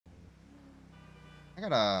I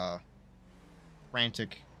got a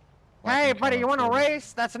frantic. Hey, buddy, you want to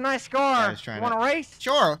race? That's a nice car. You want to race?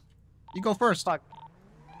 Sure. You go first. Fuck.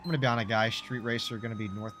 I'm gonna be on a guy. Street racer. Gonna be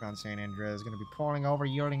northbound San Andreas. Gonna be pulling over,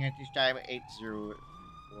 yielding at this time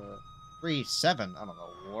 8037. I don't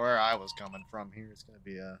know where I was coming from here. It's gonna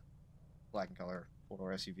be a black in color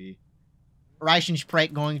 4-door SUV.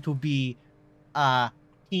 Reichenspray going to be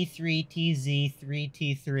T3 TZ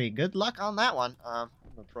 3T3. Good luck on that one. I'm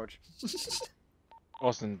gonna approach.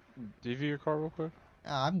 Austin, DV your car real quick.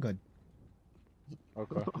 I'm good.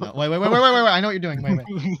 Okay. No, wait. I know what you're doing. Wait. Hey,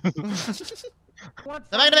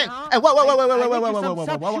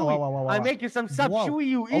 whoa. I make you some sub chewy.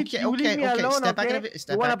 You eat. You leave me alone. Step back in the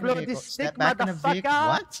vehicle. You want to blow this stick, motherfucker?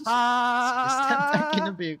 What? Step back in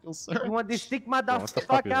the vehicle, sir. You want this stick,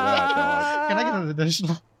 motherfucker? Can Can I get an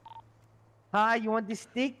additional? Hi, you want this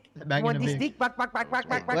stick? Back you want in the this stick? Back.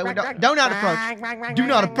 Do not approach. Do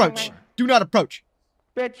not approach. Do not approach.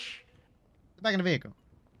 Bitch. Step back in the vehicle.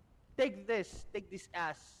 Take this. Take this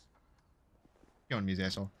ass. Going me,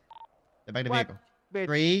 asshole. Step back in the What? vehicle. Bitch.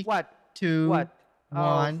 3, What? 2, What?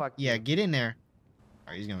 1. Oh, fuck Yeah, you. get in there.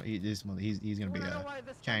 Alright, he's gonna be a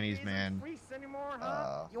Chinese man.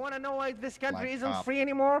 You wanna know why this country black isn't cop. free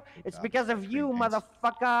anymore? It's Cop. because of you, Free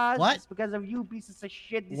motherfuckers. What? It's because of you, pieces of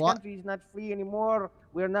shit. This What? country is not free anymore.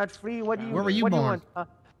 We're not free. What do you? Where were you what born? Do you want?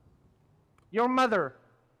 Your mother.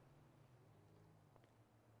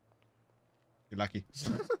 You're lucky.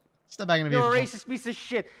 Step back in the You're vehicle. a racist piece of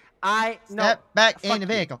shit. I know. Step back Fuck in the you.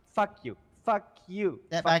 vehicle. Fuck you. Fuck you.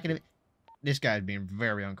 Step Fuck back in the. This guy's being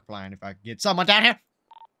very uncompliant. If I could get someone down here.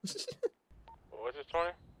 What's this,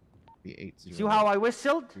 Tony? Be 8 you. See how I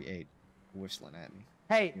whistled? 38 whistling at me.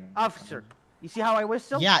 Hey, officer. You see how I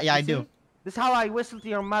whistled? Yeah, I You do. see? This is how I whistle to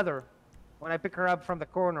your mother when I pick her up from the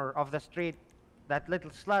corner of the street. That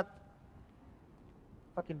little slut.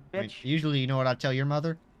 Fucking bitch. I mean, usually, you know what I tell your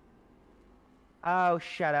mother? Oh,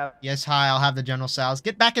 shut up. Yes, hi. I'll have the General Sal's.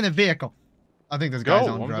 Get back in the vehicle. I think this guy's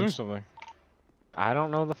on I'm doing drugs. something. I don't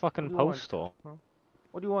know the fucking What do you want? postal. Huh?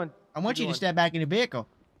 What do you want? I want you to step back in the vehicle.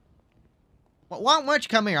 Why don't you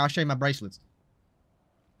come here? I'll show you my bracelets.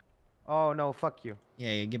 Oh, no, fuck you.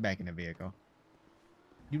 Yeah, get back in the vehicle.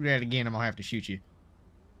 Do that again, I'm gonna have to shoot you.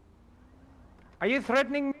 Are you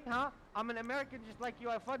threatening me, huh? I'm an American just like you.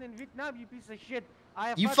 I fought in Vietnam, you piece of shit.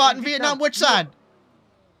 You fought in Vietnam? Which side?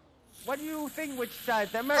 What do you think? Which side?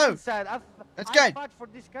 The American side. That's I good. fought for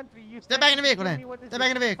this country. You Step back in the vehicle, threatened to then. kill me. Step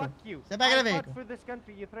back in the vehicle. Fuck you. Step back in the I vehicle. fought for this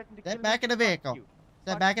country. You threatened to Step kill back me. in the vehicle. Fuck you.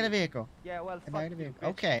 Step Fuck back in you. the vehicle. Yeah, well, Step fuck back in the you, vehicle.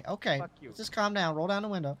 bitch. Okay. Fuck you. Let's just calm down. Roll down the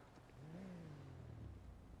window.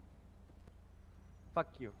 Fuck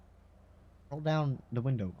you. Roll down the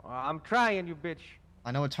window. I'm trying, you bitch.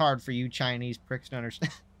 I know it's hard for you Chinese pricks to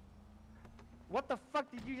understand. What the fuck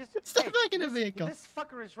did you just Step say? back in the vehicle. This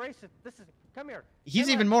fucker is racist. Come here. He's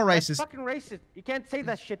Come even on. more That's racist. fucking racist. You can't say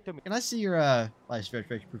that shit to me. Can I see your license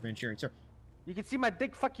registration proof of insurance, sir? You can see my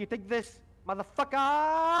dick. Fuck you. Take this, motherfucker.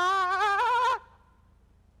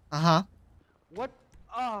 Uh-huh. What?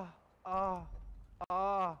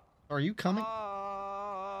 Are you coming?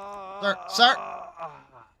 Sir. Sir?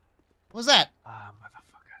 What was that?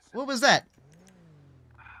 Motherfuckers. What was that?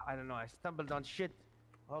 I don't know. I stumbled on shit.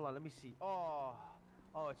 Hold on. Let me see. Oh,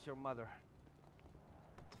 it's your mother.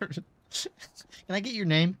 Can I get your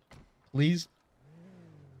name, please?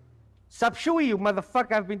 Sapshui, you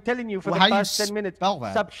motherfucker. I've been telling you for Well, the how do you past 10 minutes. spell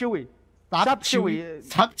that? Sapshui. Stop Sapshui.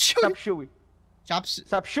 Stop chewing. Sapshui. Stop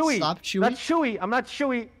Sapshui. Stop chewing. That's Chewy. I'm not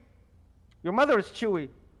Chewy. Your mother is Chewy.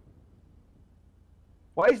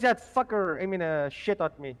 Why is that fucker aiming a shit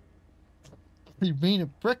at me? You're being a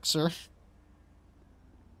prick, sir.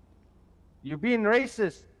 You're being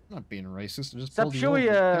racist. I'm not being racist. I just Stop pulled you chewing,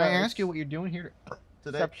 over. Can I ask you what you're doing here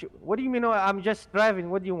today? What do you mean? I'm just driving.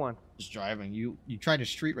 What do you want? Just driving. You tried to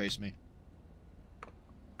street race me.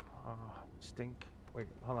 Oh, stink. Wait,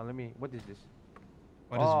 hold on. Let me. What is this?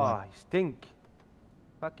 What is what? Stink.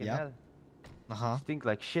 Fucking Yep. hell. Uh-huh. Stink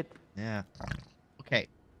like shit. Yeah. Okay.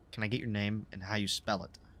 Can I get your name and how you spell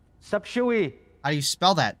it? Sapshui. How do you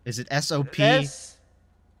spell that? Is it S-O-P? S.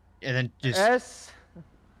 And then just S.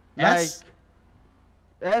 S?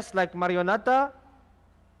 Like S like marionetta.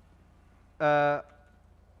 I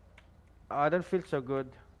don't feel so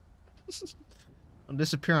good. Don't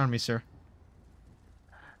disappear on me, sir.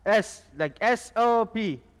 S like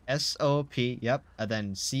S-O-P. S-O-P. Yep. And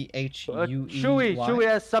then C-H-U-E-Y. Shui,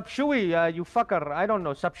 Sapshui, you fucker. I don't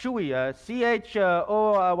know. Sapshui,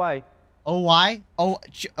 C-H-O-Y. O-Y? Oh,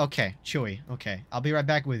 okay. Chewy. Okay. I'll be right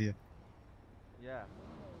back with you. Yeah.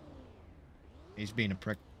 He's being a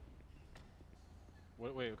prick.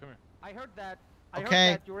 Wait, come here. I heard that. Okay. I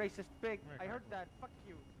heard that, you racist pig. I heard that. Fuck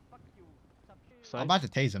you. I'm about to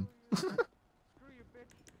tase him. Screw you,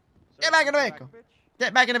 bitch. Get back in the vehicle. Bitch.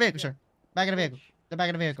 Get back in the vehicle, Yeah. sir. Back in the vehicle. Bitch. Get back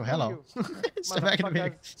in the vehicle. Screw Hello. you, Step back in the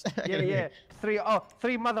vehicle. motherfuckers. Step back Yeah, in the yeah. vehicle.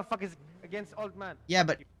 Three motherfuckers against old man. Yeah,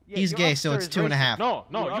 but Yeah, he's your gay, so officer it's is 2.5. racist. No,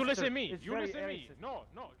 no, Your you listen officer to me. is You very listen to me. racist. No,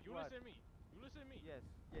 no, you What? listen to me. You listen to me. Yes,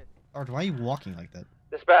 yes. Or why are you walking like that?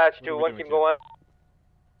 Dispatch What are to we one doing, can kid? go on.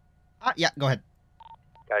 Yeah, go ahead.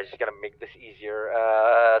 Guys, just gotta make this easier.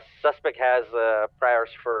 Suspect has priors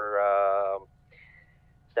for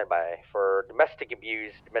standby for domestic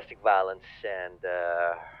abuse, domestic violence, and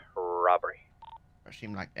robbery. I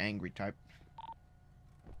seem like the angry type.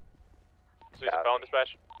 So he's a felon,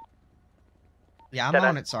 dispatch? Yeah, I'm Ten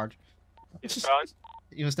on it, Sarge. He's a felon?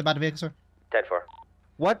 You want to step out the vehicle, sir? 10-4.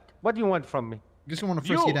 What do you want from me? Just want to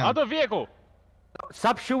frisk You, you down. out the vehicle.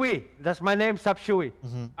 Sapshui. That's my name, Sapshui.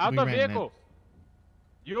 Out We the ran, man. vehicle.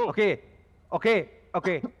 You. Okay.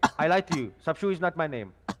 I lied to you. Sapshui is not my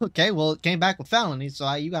name. Okay, well, it came back with felony,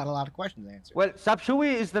 so you got a lot of questions to answer. Well,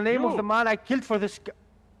 Sapshui is the name of You. the man I killed for this.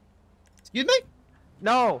 Excuse me?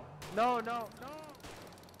 No. He'll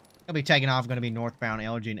be taking off, going to be northbound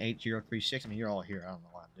Elgin 8036. I mean, you're all here. I don't know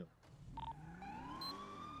what I'm doing.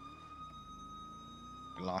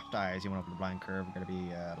 Locked eyes. He went over the blind curve. We're going to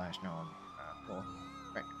be lashing on.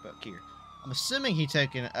 Right book here. I'm assuming he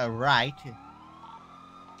taking a right,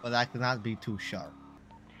 but that could not be too sharp.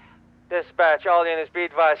 Dispatch, all units be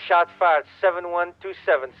advised. Shots fired.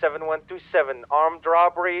 7127. 7127. Armed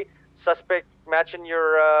robbery. Suspect matching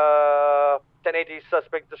your 1080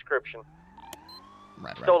 suspect description.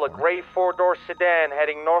 Right. Stole a gray four-door sedan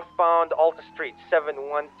heading northbound Alta Street.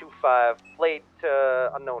 7125. Plate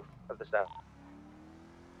unknown of the staff.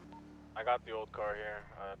 I got the old car here.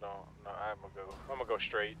 I don't know. I'm gonna go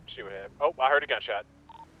straight, see what happens. Oh, I heard a gunshot.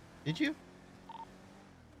 Did you?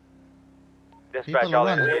 Dispatch, People are all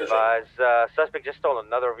running. units be advised. Suspect just stole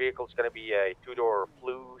another vehicle. It's going to be a two-door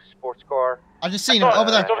blue sports car. I just seen him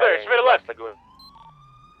over there. It's over there. It's straight left. Lagoon.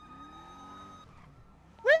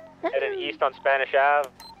 Heading east on Spanish Ave.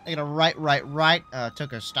 Taking a right.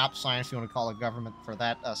 Took a stop sign if you want to call the government for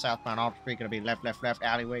that. Southbound Alta Street, gonna be left.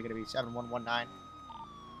 Alleyway, gonna be 7119.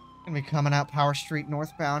 Gonna be coming out Power Street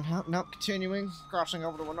northbound. Nope, continuing. Crossing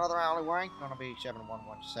over to another alleyway. Gonna be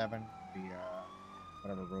 7117. Be,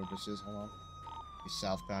 whatever road this is. Hold on. Be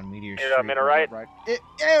southbound Meteor Street. I'm in a right. Ew,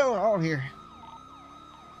 all here.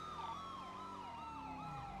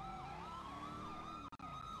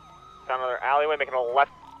 Found another alleyway, making a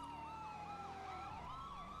left.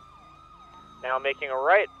 Now making a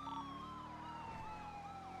right.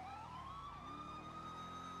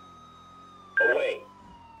 Away.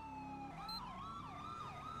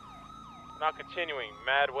 Now continuing.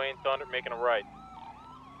 Mad Wayne Thunder making a right.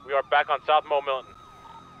 We are back on South Mo Milton.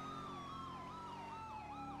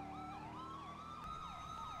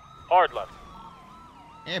 Hard left.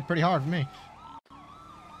 Yeah, pretty hard for me.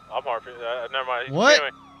 I'm hard for never mind. What?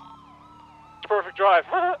 Continuing. Perfect drive.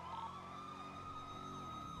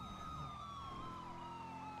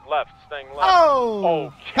 Left, staying left.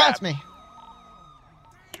 Oh! cap. Pass me.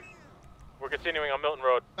 We're continuing on Milton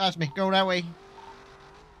Road. Pass me. Go that way.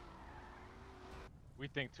 We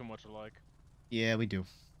think too much alike. Yeah, we do.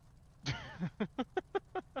 Sound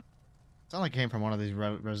like it came from one of these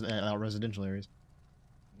residential areas.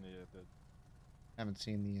 Yeah, that. Haven't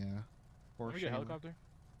seen the Can we Porsche. get a helicopter?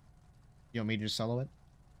 You want me to just solo it?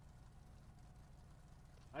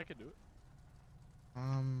 I could do it.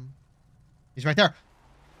 He's right there.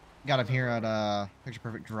 Got him here at Picture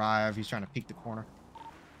Perfect Drive. He's trying to peek the corner.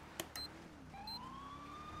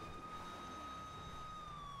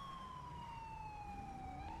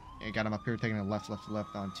 Yeah, got him up here taking a left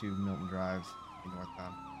onto Milton Drive,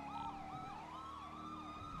 northbound.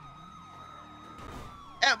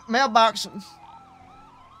 Mailbox.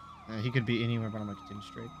 He could be anywhere, but I'm gonna continue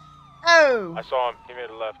straight. Oh! I saw him. He made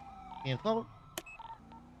a left. And forward.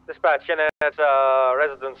 Dispatch, that's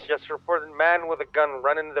residence just reported man with a gun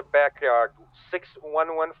running in the backyard.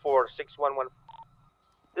 6114, 6114.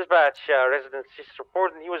 Dispatch, residence just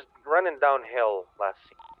reporting he was running downhill last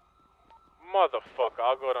scene. Motherfucker,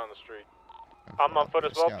 I'll go down the street. I'm on foot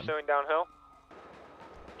as well, Scouting. pursuing downhill.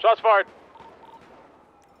 Shots fired.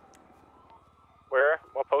 Where?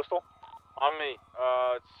 What postal? On me.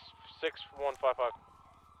 It's 6155.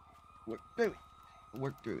 Work through it.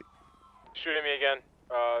 Work through it. Shooting me again.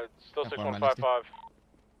 It's still How far am I 6155.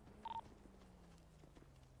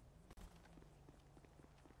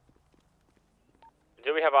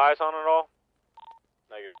 Do we have eyes on it all?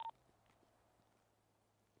 Negative.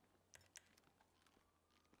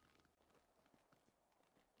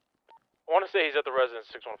 I want to say he's at the residence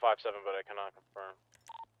 6157, but I cannot confirm.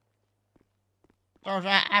 Sarge,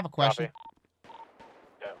 I have a question. Copy.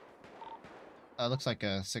 Looks like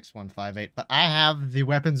a 6158, but I have the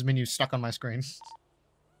weapons menu stuck on my screen.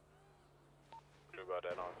 Knew about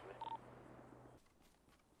that, honestly.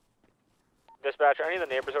 Dispatcher, any of the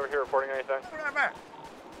neighbors over here reporting anything?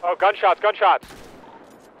 Oh, gunshots, gunshots!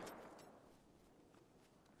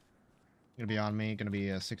 Gonna be on me. Gonna be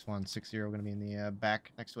 6160. Gonna be in the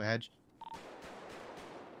back next to a hedge.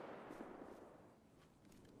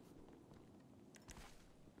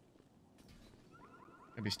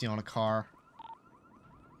 Gonna be stealing a car.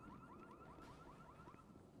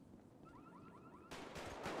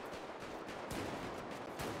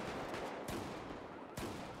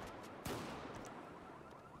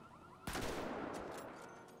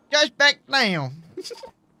 Guys, back down.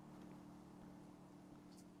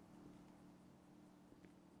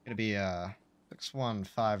 Gonna be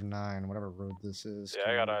 6159, whatever road this is.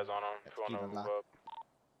 Yeah, I got eyes on him if you want to move up.